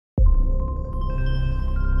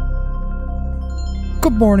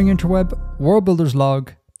Good morning interweb, Worldbuilder's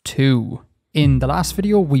log 2. In the last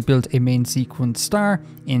video we built a main sequence star.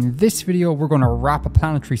 In this video we're going to wrap a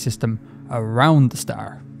planetary system around the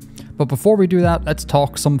star. But before we do that, let's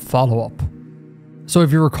talk some follow-up. So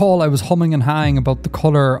if you recall, I was humming and hawing about the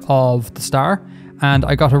colour of the star, and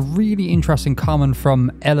I got a really interesting comment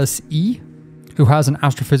from Ellis E, who has an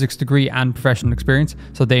astrophysics degree and professional experience,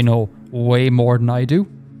 so they know way more than I do.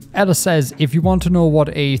 Ellis says, if you want to know what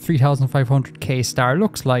a 3500K star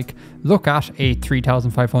looks like, look at a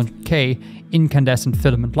 3500K incandescent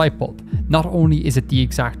filament light bulb. Not only is it the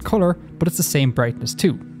exact colour, but it's the same brightness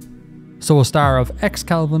too. So a star of X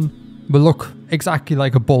Kelvin will look exactly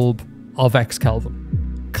like a bulb of X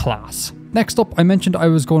Kelvin. Class. Next up, I mentioned I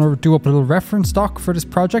was going to do up a little reference doc for this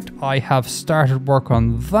project. I have started work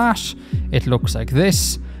on that. It looks like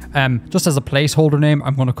this. Just as a placeholder name,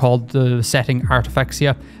 I'm going to call the setting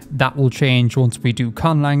Artifexia. That will change once we do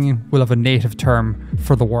conlanging. We'll have a native term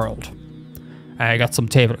for the world. I got some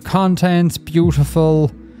table of contents,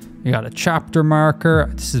 beautiful. We got a chapter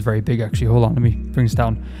marker. This is very big actually. Hold on, let me bring this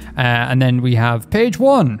down. And then we have page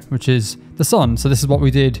 1, which is the sun. So this is what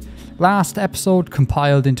we did last episode,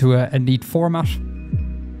 compiled into a neat format.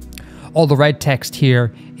 All the red text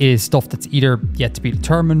here is stuff that's either yet to be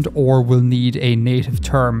determined or will need a native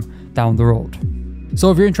term down the road.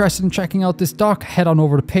 So if you're interested in checking out this doc, head on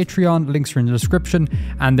over to Patreon, links are in the description,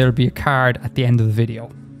 and there'll be a card at the end of the video.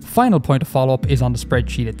 Final point of follow-up is on the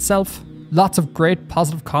spreadsheet itself. Lots of great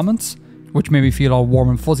positive comments, which made me feel all warm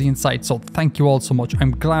and fuzzy inside, so thank you all so much.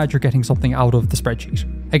 I'm glad you're getting something out of the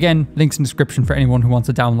spreadsheet. Again, links in the description for anyone who wants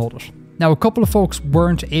to download it. Now, a couple of folks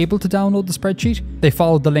weren't able to download the spreadsheet. They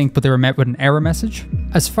followed the link, but they were met with an error message.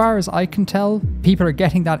 As far as I can tell, people are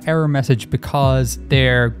getting that error message because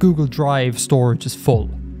their Google Drive storage is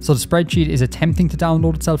full. So the spreadsheet is attempting to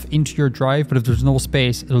download itself into your drive, but if there's no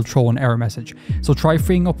space, it'll throw an error message. So try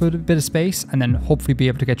freeing up a bit of space and then hopefully be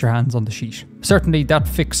able to get your hands on the sheet. Certainly that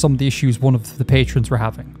fixed some of the issues one of the patrons were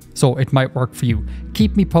having, so it might work for you.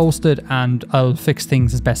 Keep me posted and I'll fix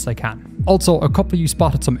things as best I can. Also, a couple of you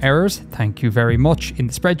spotted some errors, thank you very much, in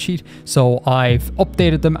the spreadsheet. So I've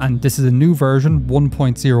updated them and this is a new version,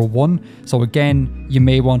 1.01. So again, you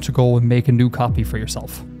may want to go and make a new copy for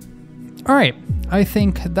yourself. Alright, I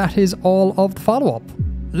think that is all of the follow-up.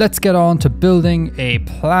 Let's get on to building a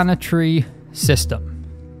planetary system.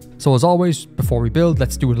 So as always, before we build,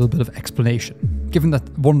 let's do a little bit of explanation. Given that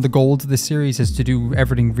one of the goals of this series is to do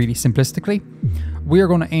everything really simplistically, we are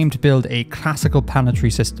going to aim to build a classical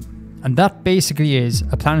planetary system. And that basically is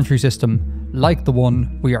a planetary system like the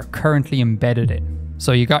one we are currently embedded in.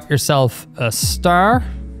 So you got yourself a star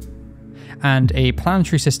and a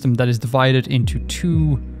planetary system that is divided into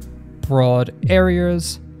two broad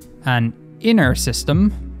areas, an inner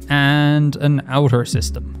system and an outer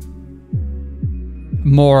system.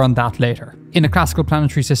 More on that later. In a classical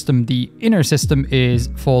planetary system, the inner system is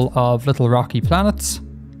full of little rocky planets,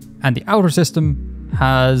 and the outer system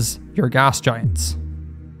has your gas giants.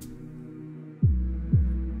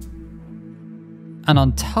 And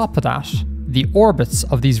on top of that, the orbits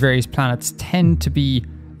of these various planets tend to be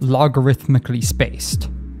logarithmically spaced.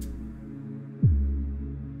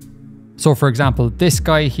 So for example, this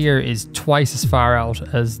guy here is twice as far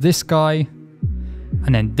out as this guy,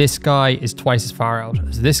 and then this guy is twice as far out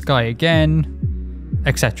as this guy again,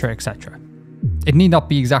 etc, etc. It need not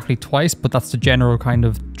be exactly twice, but that's the general kind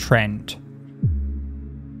of trend.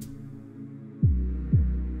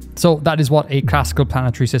 So that is what a classical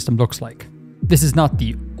planetary system looks like. This is not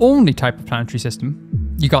the only type of planetary system.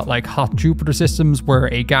 You got like hot Jupiter systems where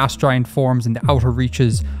a gas giant forms in the outer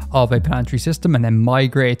reaches of a planetary system and then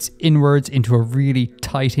migrates inwards into a really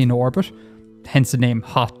tight in orbit, hence the name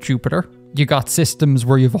hot Jupiter. You got systems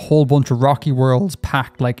where you have a whole bunch of rocky worlds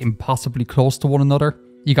packed like impossibly close to one another.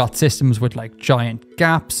 You got systems with like giant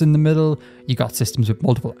gaps in the middle. You got systems with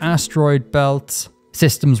multiple asteroid belts.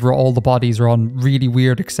 Systems where all the bodies are on really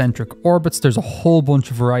weird eccentric orbits. There's a whole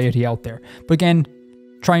bunch of variety out there. But again,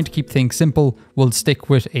 trying to keep things simple, we'll stick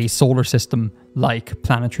with a solar system like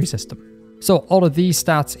planetary system. So all of these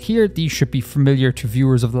stats here, these should be familiar to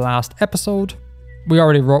viewers of the last episode. We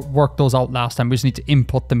already worked those out last time, we just need to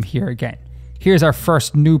input them here again. Here's our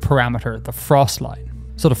first new parameter, the frost line.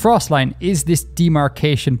 So the frost line is this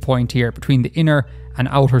demarcation point here between the inner and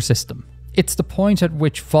outer system. It's the point at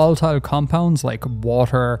which volatile compounds like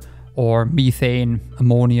water or methane,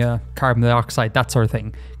 ammonia, carbon dioxide, that sort of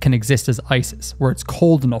thing, can exist as ices, where it's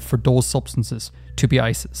cold enough for those substances to be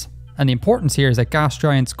ices. And the importance here is that gas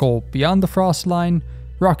giants go beyond the frost line,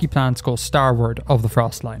 rocky planets go starward of the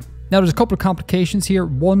frost line. Now there's a couple of complications here.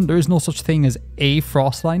 One, there is no such thing as a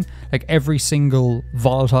frost line. Like every single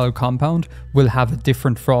volatile compound will have a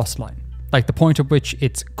different frost line. Like the point at which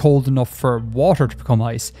it's cold enough for water to become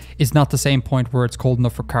ice is not the same point where it's cold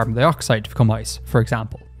enough for carbon dioxide to become ice, for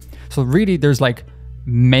example. So really there's like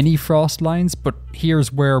many frost lines, but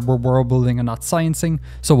here's where we're world building and not sciencing.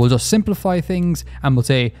 So we'll just simplify things and we'll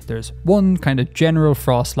say there's one kind of general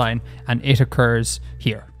frost line and it occurs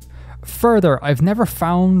here. Further, I've never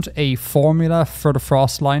found a formula for the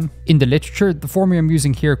frost line in the literature. The formula I'm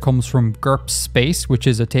using here comes from GURPS Space, which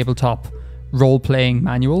is a tabletop role-playing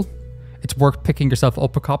manual. It's worth picking yourself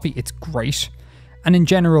up a copy. It's great. And in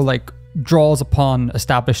general, like, draws upon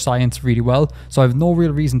established science really well. So I have no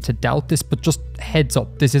real reason to doubt this, but just heads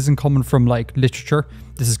up, this isn't coming from like literature.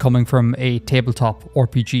 This is coming from a tabletop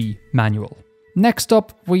RPG manual. Next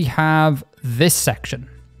up, we have this section,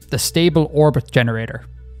 the stable orbit generator.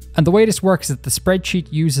 And the way this works is that the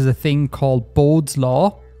spreadsheet uses a thing called Bode's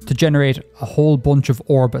law to generate a whole bunch of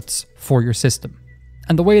orbits for your system.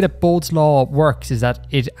 And the way that Bode's law works is that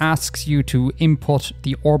it asks you to input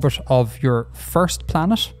the orbit of your first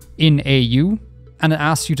planet in AU, and it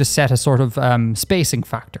asks you to set a sort of spacing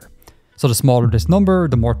factor. So the smaller this number,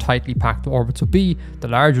 the more tightly packed the orbits will be. The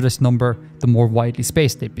larger this number, the more widely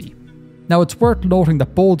spaced they'd be. Now it's worth noting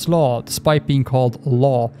that Bode's law, despite being called a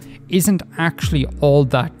law, isn't actually all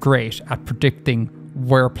that great at predicting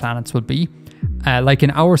where planets will be. Like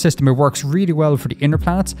in our system, it works really well for the inner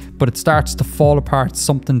planets, but it starts to fall apart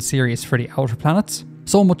something serious for the outer planets.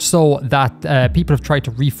 So much so that people have tried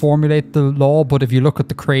to reformulate the law, but if you look at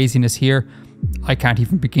the craziness here, I can't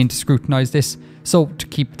even begin to scrutinize this. So to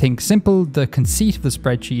keep things simple, the conceit of the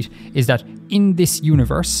spreadsheet is that in this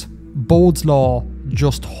universe, Bode's law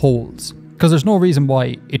just holds. Because there's no reason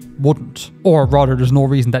why it wouldn't, or rather there's no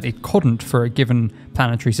reason that it couldn't for a given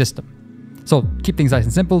planetary system. So keep things nice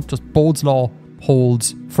and simple, just Bode's law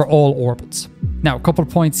holds for all orbits. Now, a couple of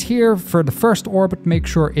points here. For the first orbit, make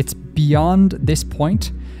sure it's beyond this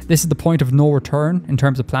point. This is the point of no return in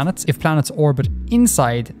terms of planets. If planets orbit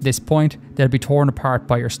inside this point, they'll be torn apart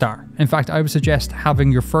by your star. In fact, I would suggest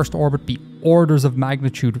having your first orbit be orders of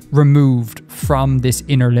magnitude removed from this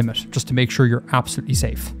inner limit, just to make sure you're absolutely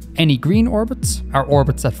safe. Any green orbits are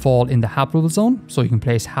orbits that fall in the habitable zone, so you can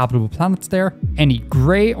place habitable planets there. Any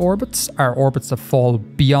grey orbits are orbits that fall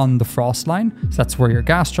beyond the frost line, so that's where your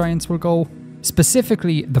gas giants will go.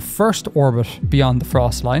 Specifically, the first orbit beyond the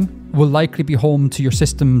frost line will likely be home to your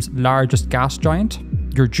system's largest gas giant,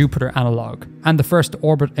 your Jupiter analog, and the first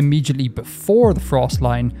orbit immediately before the frost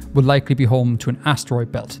line will likely be home to an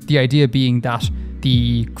asteroid belt. The idea being that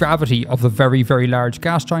the gravity of the very, very large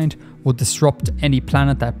gas giant will disrupt any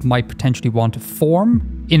planet that might potentially want to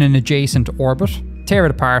form in an adjacent orbit, tear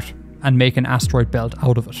it apart, and make an asteroid belt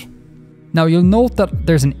out of it. Now you'll note that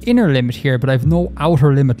there's an inner limit here, but I've no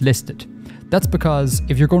outer limit listed. That's because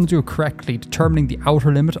if you're going to do it correctly, determining the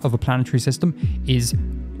outer limit of a planetary system is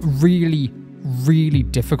really, really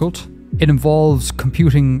difficult. It involves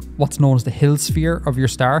computing what's known as the Hill sphere of your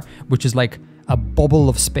star, which is like a bubble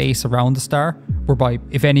of space around the star, whereby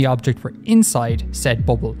if any object were inside said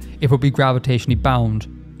bubble, it would be gravitationally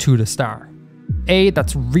bound to the star. A,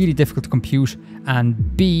 that's really difficult to compute,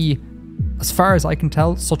 and B, as far as I can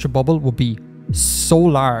tell, such a bubble would be so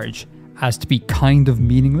large as to be kind of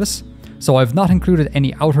meaningless. So I've not included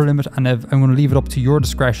any outer limit, and I'm going to leave it up to your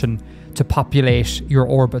discretion to populate your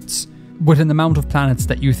orbits with an amount of planets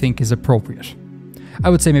that you think is appropriate.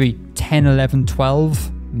 I would say maybe 10, 11,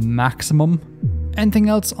 12 maximum. Anything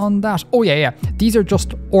else on that? Oh yeah, these are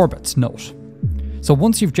just orbits, note. So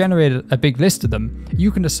once you've generated a big list of them,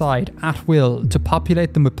 you can decide at will to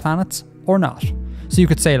populate them with planets or not. So you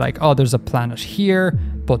could say like, oh, there's a planet here,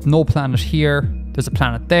 but no planet here. There's a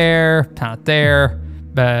planet there,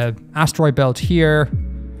 asteroid belt here,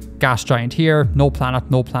 gas giant here, no planet,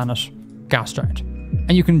 gas giant.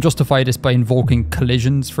 And you can justify this by invoking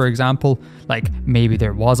collisions, for example, like maybe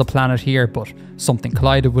there was a planet here, but something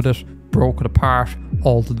collided with it, broke it apart,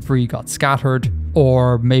 all the debris got scattered,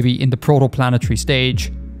 or maybe in the protoplanetary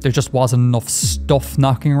stage, there just wasn't enough stuff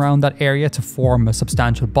knocking around that area to form a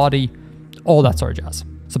substantial body, all that sort of jazz.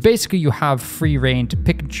 So basically you have free reign to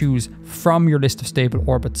pick and choose from your list of stable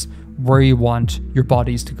orbits where you want your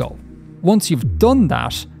bodies to go. Once you've done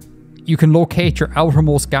that, you can locate your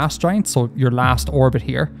outermost gas giant, so your last orbit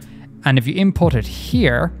here, and if you input it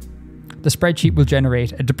here, the spreadsheet will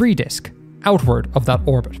generate a debris disk outward of that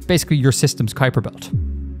orbit, basically your system's Kuiper belt.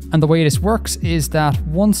 And the way this works is that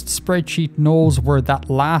once the spreadsheet knows where that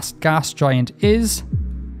last gas giant is,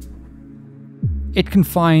 it can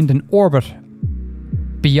find an orbit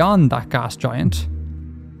beyond that gas giant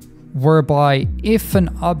whereby if an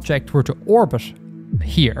object were to orbit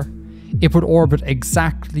here, it would orbit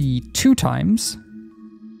exactly 2 times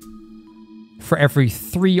for every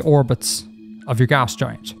 3 orbits of your gas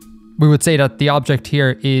giant. We would say that the object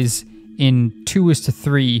here is in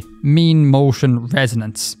 2:3 mean motion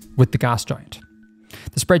resonance with the gas giant.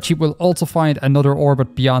 The spreadsheet will also find another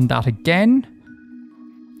orbit beyond that again,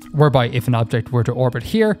 whereby if an object were to orbit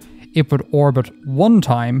here, it would orbit 1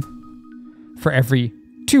 time for every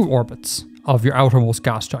 2 orbits of your outermost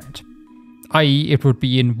gas giant, i.e. it would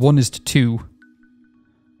be in 1:2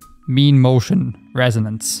 mean motion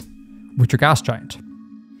resonance with your gas giant.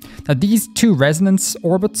 Now these 2 resonance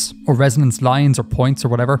orbits, or resonance lines or points or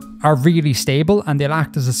whatever, are really stable and they'll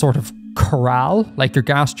act as a sort of corral, like your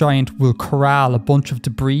gas giant will corral a bunch of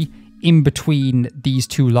debris in between these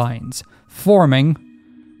 2 lines, forming,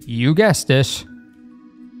 you guessed it,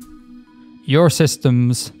 your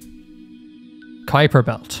system's Kuiper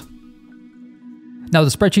belt. Now the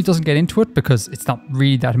spreadsheet doesn't get into it because it's not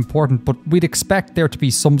really that important, but we'd expect there to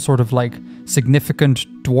be some sort of like significant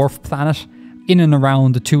dwarf planet in and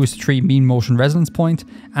around the 2:3 mean motion resonance point,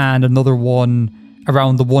 and another one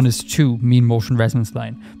around the 1:2 mean motion resonance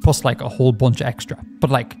line, plus like a whole bunch extra.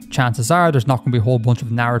 But like chances are there's not going to be a whole bunch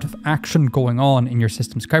of narrative action going on in your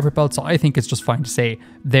system's Kuiper belt, so I think it's just fine to say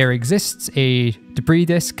there exists a debris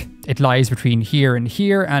disk. It lies between here and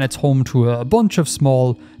here, and it's home to a bunch of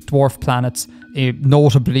small dwarf planets,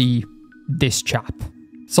 notably this chap.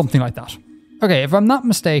 Something like that. Okay, if I'm not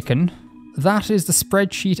mistaken, that is the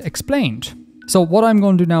spreadsheet explained. So what I'm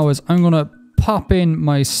going to do now is I'm going to pop in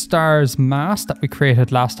my star's mass that we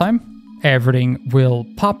created last time. Everything will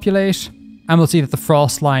populate, and we'll see that the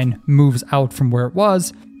frost line moves out from where it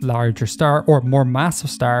was. Larger star, or more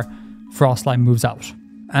massive star, frost line moves out.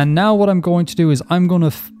 And now what I'm going to do is I'm going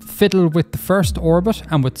to fiddle with the first orbit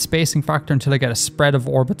and with spacing factor until I get a spread of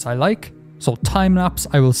orbits I like. So time lapse,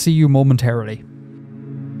 I will see you momentarily.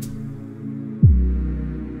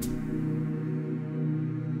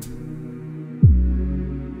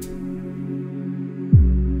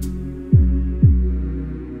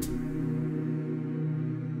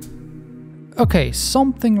 Okay,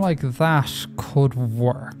 something like that could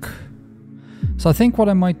work. So I think what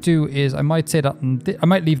I might do is I might say that I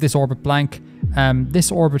might leave this orbit blank.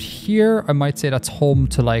 This orbit here, I might say that's home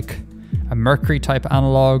to like a Mercury type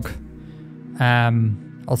analog.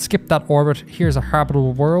 I'll skip that orbit. Here's a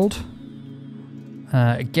habitable world.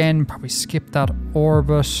 Again, probably skip that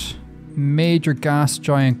orbit. Major gas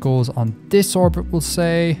giant goes on this orbit, we'll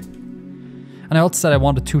say. And I also said I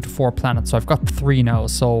wanted 2 to 4 planets, so I've got 3 now,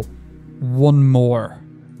 so 1 more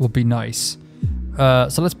would be nice.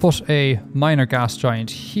 So let's put a minor gas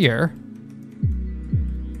giant here.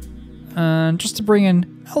 And just to bring in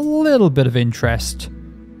a little bit of interest,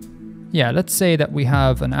 yeah, let's say that we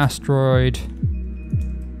have an asteroid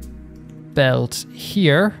belt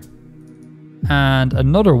here and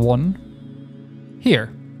another one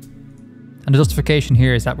here. And the justification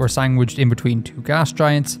here is that we're sandwiched in between 2 gas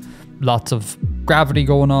giants. Lots of gravity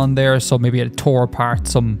going on there, so maybe it tore apart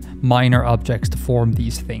some minor objects to form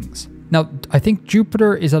these things. Now, I think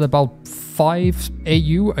Jupiter is at about 5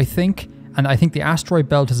 AU, I think, and I think the asteroid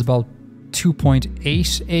belt is about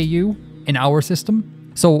 2.8 AU in our system.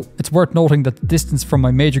 So it's worth noting that the distance from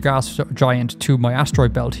my major gas giant to my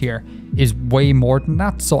asteroid belt here is way more than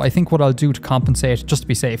that. So I think what I'll do to compensate, just to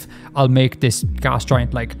be safe, I'll make this gas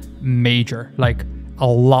giant like major, like a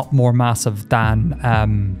lot more massive than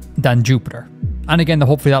Jupiter. And again,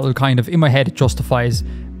 hopefully that will kind of, in my head, it justifies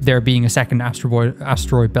there being a second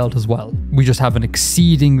asteroid belt as well. We just have an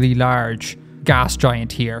exceedingly large gas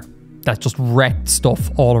giant here that just wrecked stuff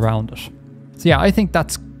all around it. So yeah, I think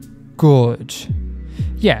that's good.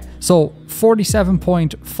 Yeah, so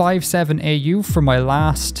 47.57 AU for my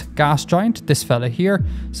last gas giant, this fella here.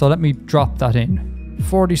 So let me drop that in.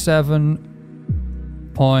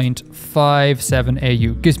 47.57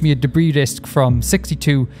 AU gives me a debris disk from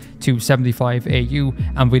 62 to 75 AU,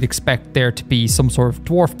 and we'd expect there to be some sort of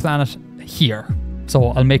dwarf planet here. So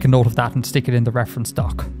I'll make a note of that and stick it in the reference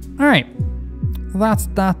doc. All right, that's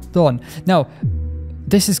that done. Now,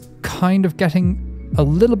 this is kind of getting a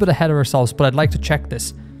little bit ahead of ourselves, but I'd like to check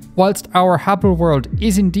this. Whilst our habitable world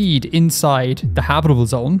is indeed inside the habitable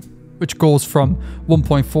zone, which goes from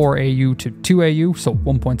 1.4 AU to 2 AU, so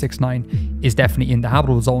 1.69 is definitely in the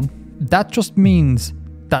habitable zone, that just means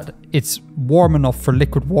that it's warm enough for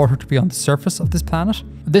liquid water to be on the surface of this planet.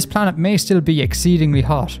 This planet may still be exceedingly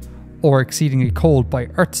hot or exceedingly cold by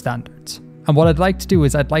Earth standards. And what I'd like to do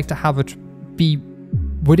is I'd like to have it be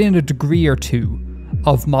within a degree or 2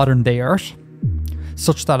 of modern day Earth,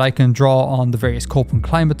 such that I can draw on the various Köppen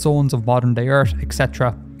climate zones of modern day Earth,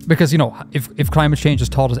 etc., Because, you know, if climate change has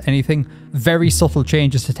taught us anything, very subtle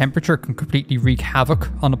changes to temperature can completely wreak havoc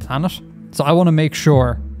on a planet. So I want to make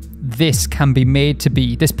sure this planet can be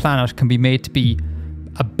made to be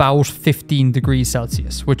about 15 degrees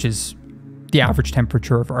Celsius, which is the average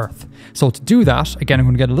temperature of Earth. So to do that, again, I'm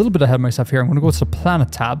going to get a little bit ahead of myself here. I'm going to go to the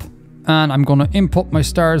planet tab and I'm going to input my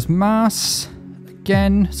star's mass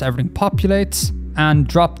again, so everything populates, and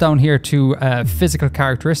drop down here to physical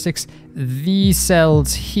characteristics. These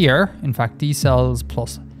cells here, in fact, these cells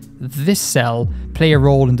plus this cell play a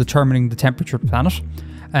role in determining the temperature of the planet.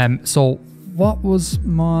 So what was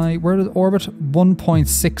where did it orbit?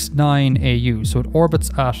 1.69 AU. So it orbits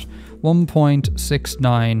at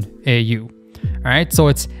 1.69 AU. All right, so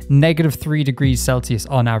it's -3 degrees Celsius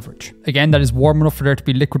on average. Again, that is warm enough for there to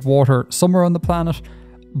be liquid water somewhere on the planet,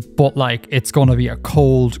 but like it's going to be a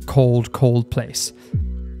cold, cold, cold place.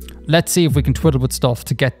 Let's see if we can twiddle with stuff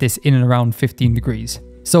to get this in and around 15 degrees.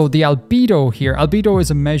 So the albedo here, albedo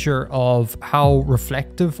is a measure of how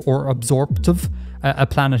reflective or absorptive a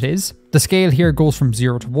planet is. The scale here goes from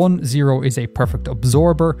 0 to 1. 0 is a perfect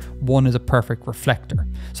absorber, 1 is a perfect reflector.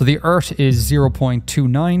 So the Earth is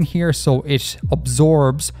 0.29 here, so it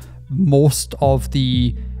absorbs most of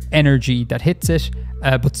the energy that hits it,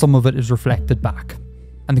 but some of it is reflected back.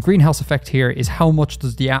 And the greenhouse effect here is how much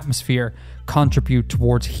does the atmosphere contribute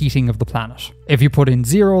towards heating of the planet. If you put in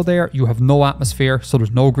 0 there, you have no atmosphere, so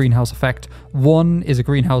there's no greenhouse effect. 1 is a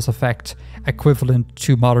greenhouse effect equivalent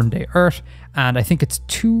to modern day Earth, and I think it's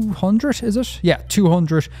 200, is it? Yeah,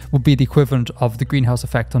 200 would be the equivalent of the greenhouse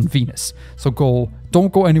effect on Venus. So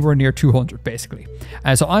don't go anywhere near 200, basically.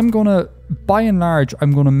 So I'm gonna, by and large,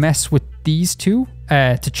 I'm gonna mess with these two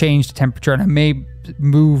to change the temperature, and I may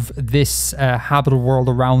move this habitable world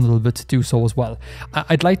around a little bit to do so as well.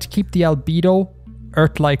 I'd like to keep the albedo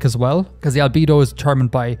Earth-like as well, because the albedo is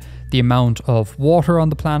determined by the amount of water on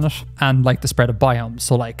the planet and like the spread of biomes.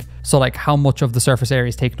 So like how much of the surface area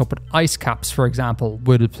is taken up with ice caps, for example,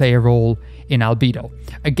 will play a role in albedo.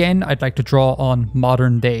 Again, I'd like to draw on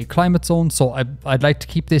modern day climate zones, so I'd like to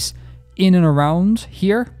keep this in and around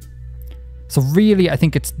here. So really, I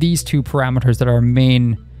think it's these two parameters that are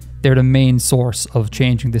they're the main source of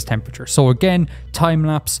changing this temperature. So again, time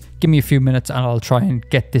lapse, give me a few minutes and I'll try and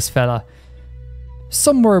get this fella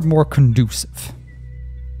somewhere more conducive.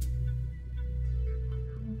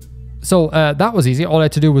 So that was easy. All I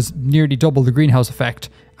had to do was nearly double the greenhouse effect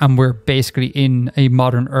and we're basically in a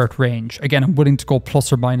modern Earth range. Again, I'm willing to go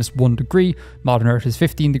plus or minus 1 degree. Modern Earth is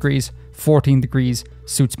 15 degrees, 14 degrees,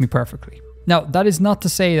 suits me perfectly. Now, that is not to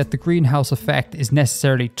say that the greenhouse effect is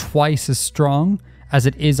necessarily twice as strong as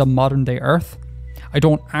it is on modern day Earth. I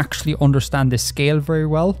don't actually understand this scale very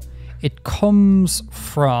well. It comes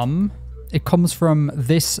from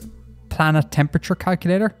this planet temperature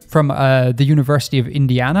calculator from the University of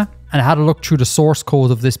Indiana, and I had a look through the source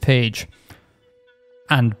code of this page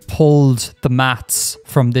and pulled the maths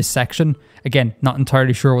from this section. Again, not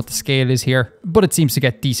entirely sure what the scale is here, but it seems to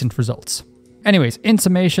get decent results. Anyways, in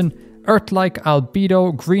summation, Earth-like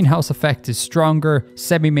albedo, greenhouse effect is stronger,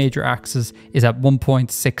 semi-major axis is at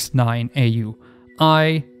 1.69 AU.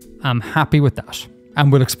 I am happy with that,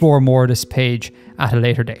 and we'll explore more of this page at a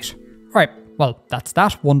later date. Alright, well, that's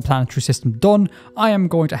that. One planetary system done. I am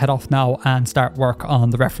going to head off now and start work on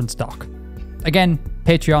the reference doc. Again,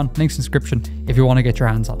 Patreon, links in the description if you want to get your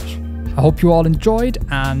hands on it. I hope you all enjoyed,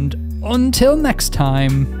 and until next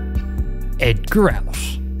time, Edgar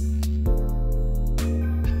out.